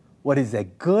prove what is a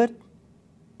good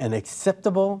and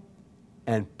acceptable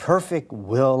and perfect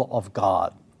will of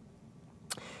God.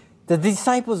 The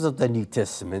disciples of the New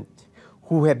Testament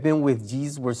who had been with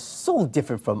Jesus were so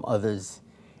different from others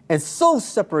and so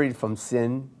separated from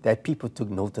sin that people took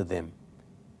note of them.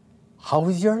 How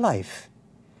is your life?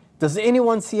 Does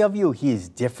anyone see of you he is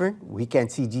different? We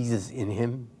can't see Jesus in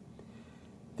him.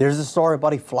 There's a story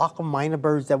about a flock of minor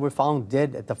birds that were found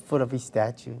dead at the foot of a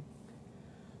statue.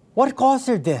 What caused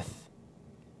their death?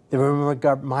 They were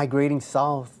migrating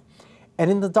south, and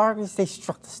in the darkness they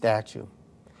struck the statue.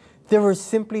 They were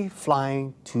simply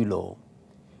flying too low.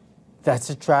 That's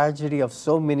the tragedy of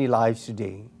so many lives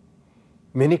today.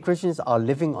 Many Christians are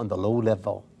living on the low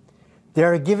level. They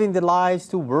are giving their lives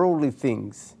to worldly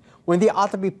things when they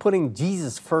ought to be putting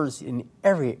Jesus first in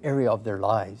every area of their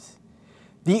lives.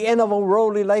 The end of a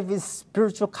worldly life is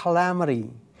spiritual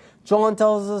calamity. John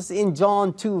tells us in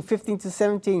John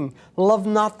 2:15-17, love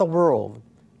not the world,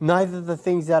 neither the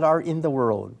things that are in the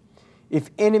world. If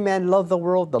any man love the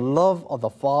world, the love of the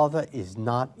Father is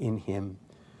not in him.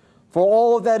 For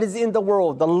all that is in the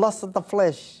world, the lust of the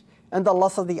flesh, and the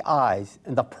lust of the eyes,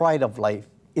 and the pride of life,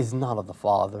 is not of the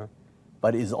Father,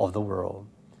 but is of the world.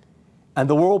 And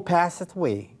the world passeth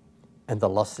away, and the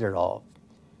lust thereof.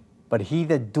 But he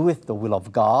that doeth the will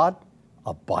of God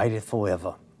abideth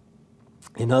forever.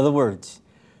 In other words,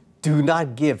 do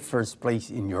not give first place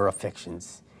in your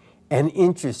affections and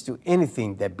interest to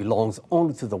anything that belongs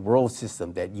only to the world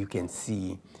system that you can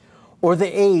see, or the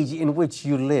age in which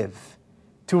you live,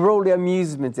 to worldly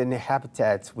amusements and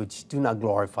habitats which do not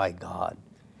glorify God.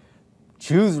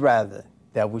 Choose rather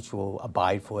that which will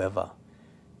abide forever.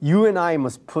 You and I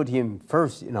must put him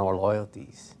first in our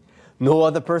loyalties. No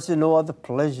other person, no other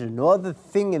pleasure, no other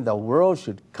thing in the world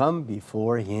should come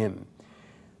before him.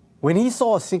 When he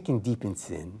saw us sinking deep in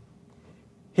sin,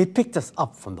 he picked us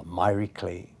up from the miry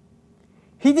clay.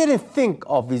 He didn't think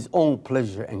of his own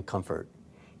pleasure and comfort.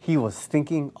 He was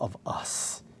thinking of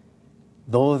us.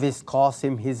 Though this cost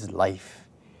him his life,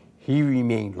 he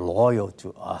remained loyal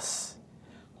to us.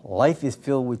 Life is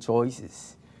filled with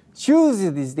choices. Choose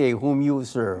this day whom you will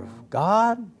serve,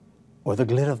 God or the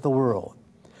glitter of the world.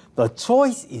 The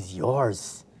choice is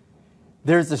yours.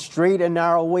 There's a straight and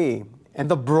narrow way, and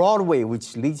the broad way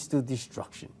which leads to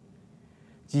destruction.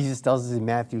 Jesus tells us in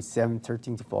Matthew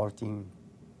 7:13-14,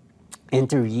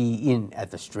 enter ye in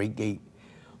at the straight gate.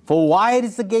 For wide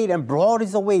is the gate, and broad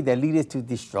is the way that leadeth to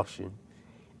destruction,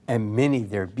 and many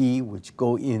there be which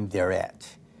go in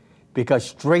thereat. Because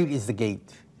straight is the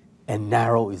gate, and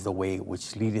narrow is the way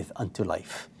which leadeth unto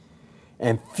life,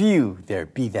 and few there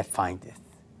be that findeth.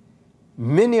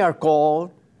 Many are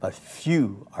called, but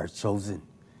few are chosen.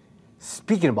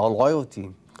 Speaking about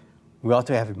loyalty, we ought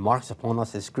to have marks upon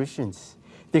us as Christians,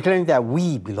 declaring that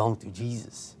we belong to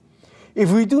Jesus.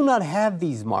 If we do not have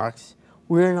these marks,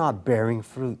 we are not bearing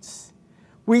fruits.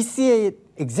 We see it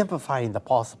exemplified in the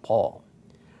Apostle Paul.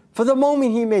 For the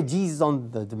moment he met Jesus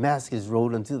on the Damascus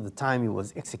road until the time he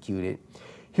was executed,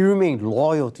 he remained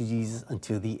loyal to Jesus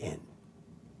until the end.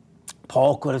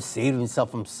 Paul could have saved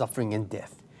himself from suffering and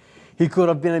death. He could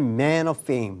have been a man of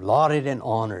fame, lauded and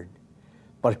honored.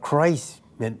 But Christ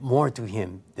meant more to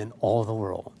him than all the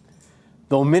world.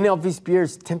 Though many of his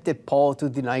peers tempted Paul to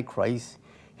deny Christ,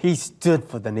 he stood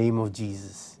for the name of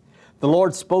Jesus. The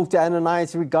Lord spoke to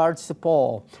Ananias in regards to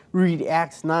Paul. Read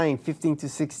Acts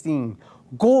 9:15-16.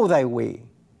 Go thy way,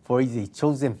 for he is a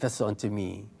chosen vessel unto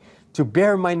me, to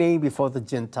bear my name before the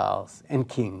Gentiles and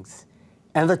kings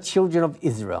and the children of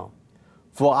Israel.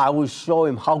 For I will show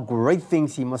him how great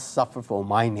things he must suffer for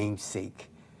my name's sake.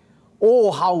 Oh,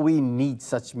 how we need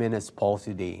such men as Paul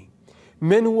today.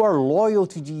 Men who are loyal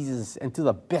to Jesus and to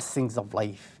the best things of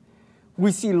life.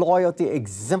 We see loyalty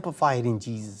exemplified in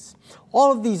Jesus.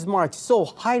 All of these marks, so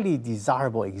highly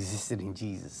desirable, existed in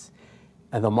Jesus.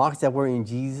 And the marks that were in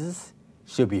Jesus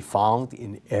should be found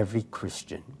in every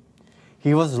Christian.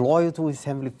 He was loyal to his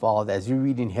heavenly Father, as we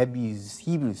read in Hebrews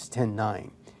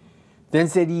 10:9. Then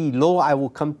said he, Lo, I will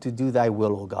come to do thy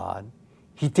will, O God.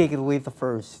 He taketh away the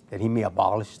first, that he may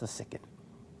abolish the second.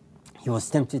 He was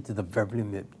tempted to the very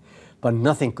limit, but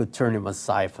nothing could turn him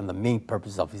aside from the main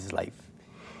purpose of his life.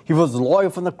 He was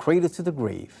loyal from the cradle to the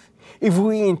grave. If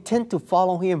we intend to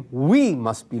follow him, we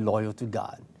must be loyal to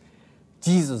God.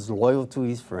 Jesus was loyal to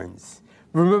his friends.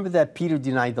 Remember that Peter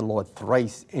denied the Lord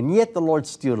thrice, and yet the Lord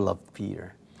still loved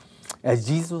Peter. As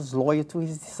Jesus was loyal to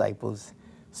his disciples,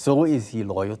 so is he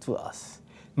loyal to us.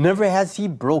 Never has he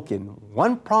broken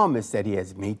one promise that he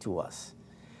has made to us.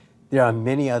 There are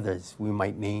many others we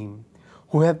might name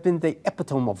who have been the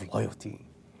epitome of loyalty.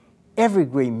 Every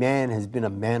great man has been a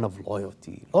man of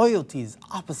loyalty. Loyalty is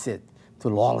opposite to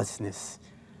lawlessness.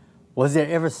 Was there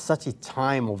ever such a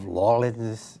time of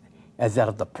lawlessness as that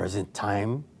of the present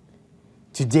time?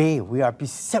 Today, we are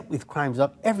beset with crimes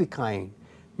of every kind: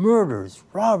 murders,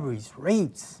 robberies,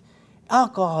 rapes,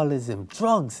 alcoholism,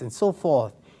 drugs, and so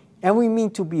forth. And we mean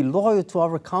to be loyal to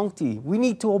our county. We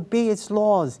need to obey its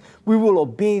laws. We will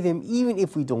obey them even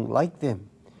if we don't like them.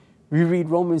 We read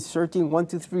Romans 13,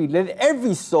 1-3. Let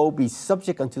every soul be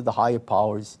subject unto the higher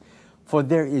powers, for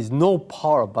there is no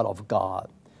power but of God.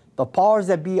 The powers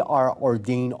that be are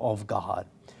ordained of God.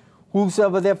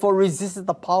 Whosoever therefore resisteth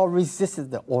the power resisteth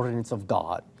the ordinance of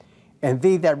God. And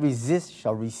they that resist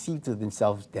shall receive to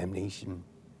themselves damnation.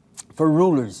 For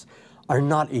rulers are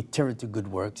not a terror to good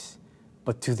works,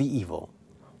 but to the evil.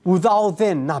 Wilt thou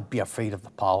then not be afraid of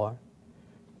the power?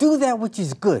 Do that which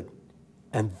is good,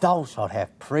 and thou shalt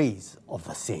have praise of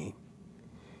the same.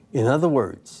 In other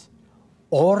words,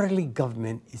 orderly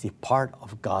government is a part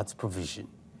of God's provision,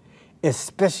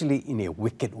 especially in a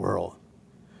wicked world.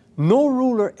 No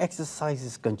ruler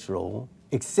exercises control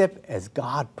except as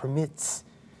God permits.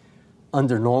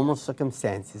 Under normal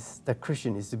circumstances, the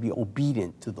Christian is to be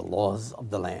obedient to the laws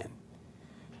of the land.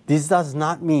 This does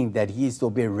not mean that he is to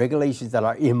obey regulations that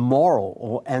are immoral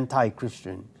or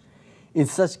anti-Christian. In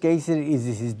such cases, it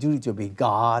is his duty to obey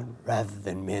God rather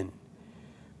than men.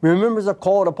 When members are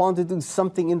called upon to do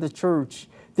something in the church,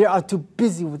 they are too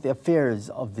busy with the affairs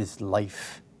of this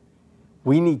life.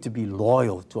 We need to be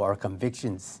loyal to our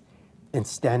convictions and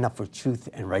stand up for truth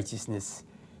and righteousness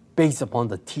based upon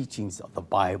the teachings of the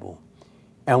Bible,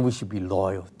 and we should be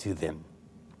loyal to them.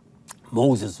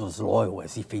 Moses was loyal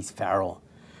as he faced Pharaoh.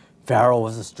 Pharaoh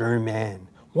was a stern man.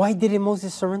 Why didn't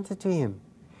Moses surrender to him?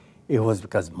 It was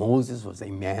because Moses was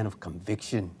a man of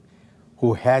conviction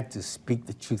who had to speak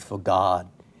the truth for God,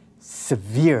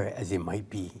 severe as it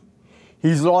might be.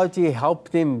 His loyalty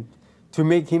helped him to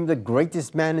make him the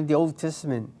greatest man in the Old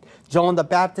Testament. John the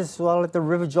Baptist, while at the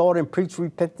River Jordan, preached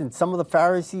repentance. Some of the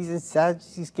Pharisees and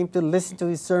Sadducees came to listen to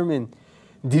his sermon.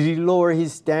 Did he lower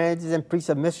his standards and preach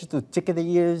a message to tickle the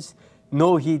ears?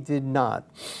 No, he did not.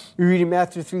 We read in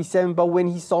Matthew 3:7, but when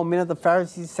he saw many of the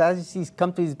Pharisees and Sadducees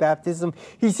come to his baptism,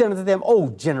 he said unto them, O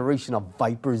generation of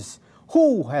vipers,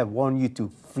 who have warned you to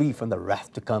flee from the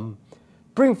wrath to come?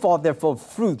 Bring forth therefore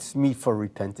fruits meet for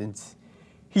repentance.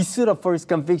 He stood up for his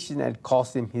conviction and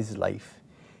cost him his life.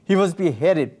 He was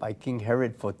beheaded by King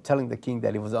Herod for telling the king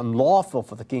that it was unlawful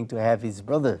for the king to have his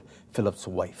brother Philip's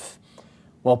wife.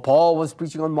 While Paul was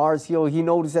preaching on Mars Hill, he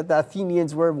noticed that the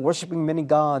Athenians were worshiping many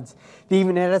gods. They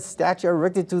even had a statue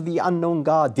erected to the unknown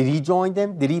God. Did he join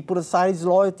them? Did he put aside his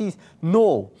loyalties?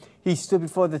 No. He stood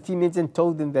before the Athenians and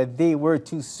told them that they were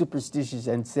too superstitious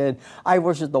and said, I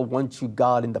worship the one true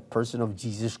God in the person of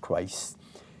Jesus Christ.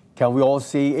 Can we all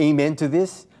say amen to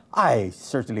this? I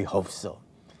certainly hope so.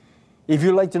 If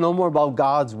you'd like to know more about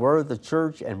God's Word, the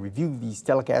church, and review these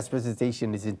telecast presentations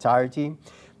in its entirety,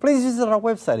 please visit our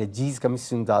website at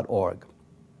jesuscomingsoon.org.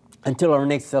 Until our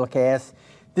next telecast,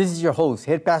 this is your host,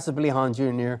 Head Pastor Billy Hahn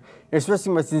Jr.,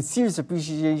 expressing my sincerest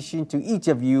appreciation to each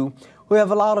of you who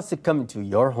have allowed us to come into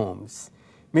your homes.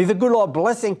 May the good Lord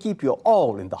bless and keep you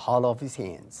all in the hollow of his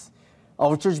hands.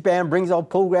 Our church band brings our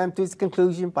program to its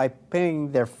conclusion by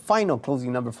playing their final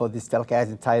closing number for this telecast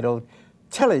entitled,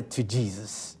 Tell It to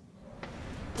Jesus.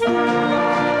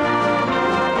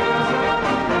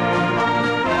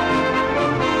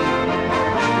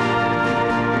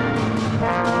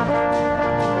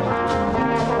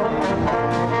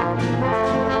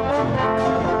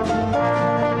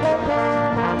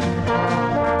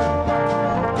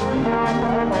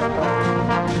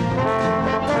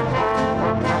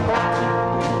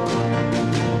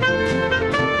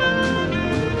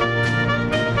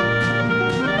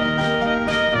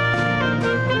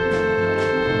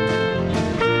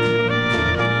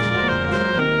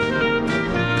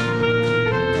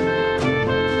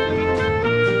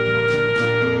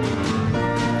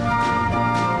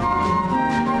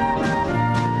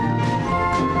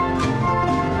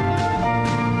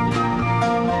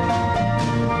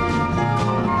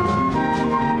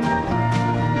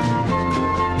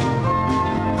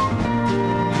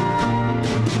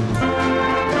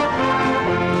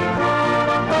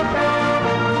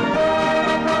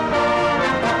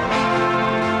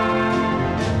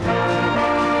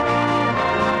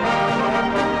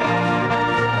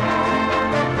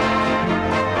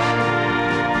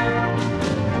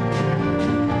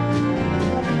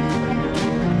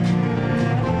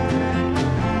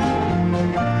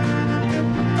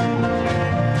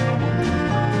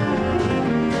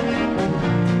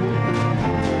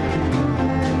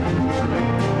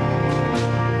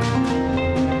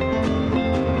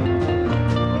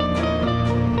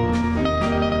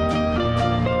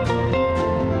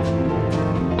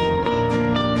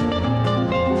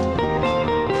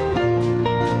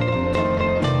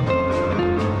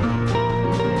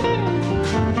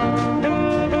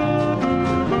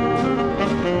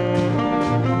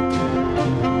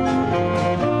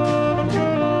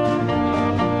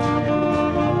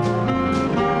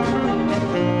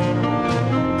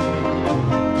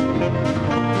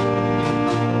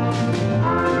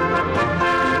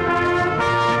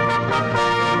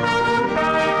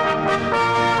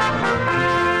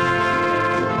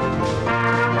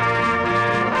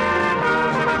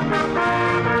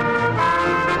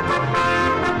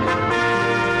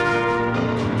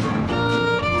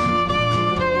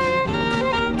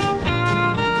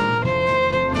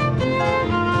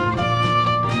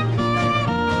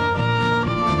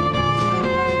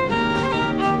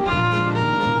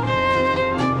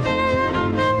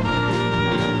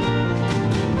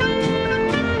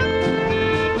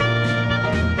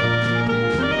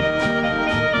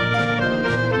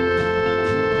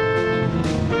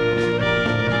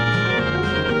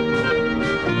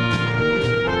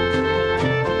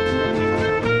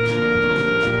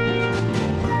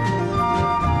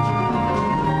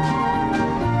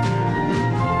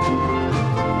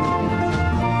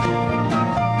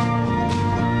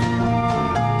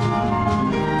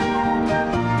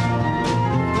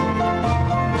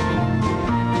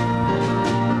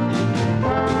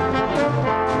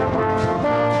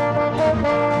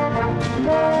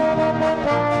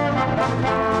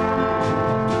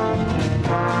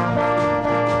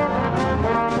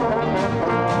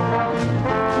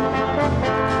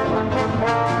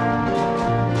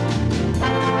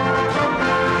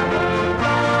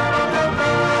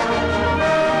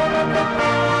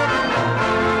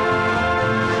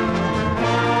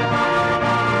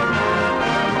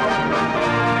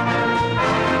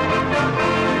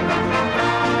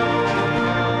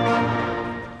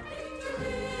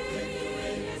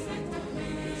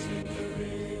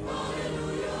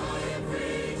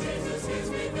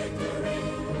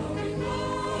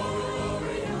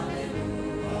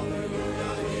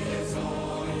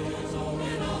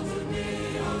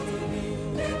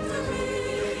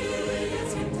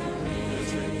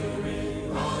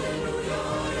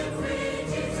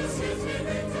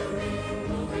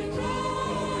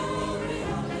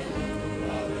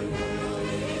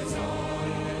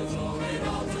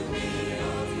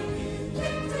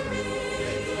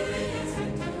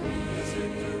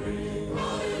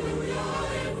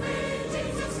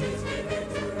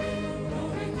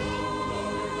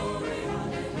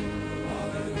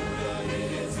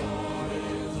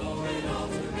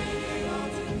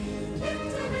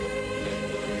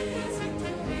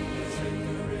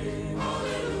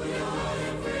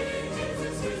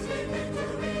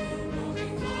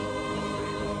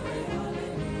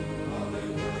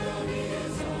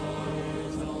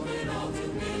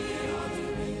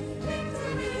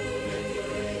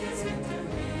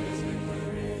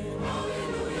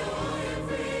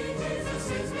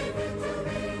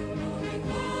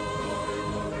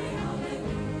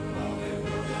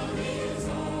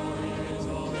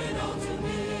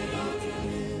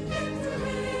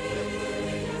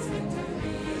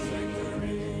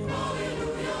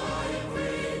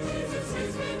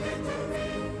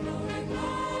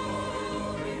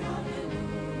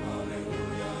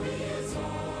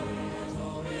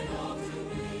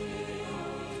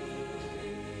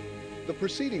 The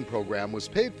preceding program was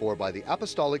paid for by the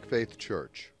Apostolic Faith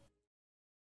Church.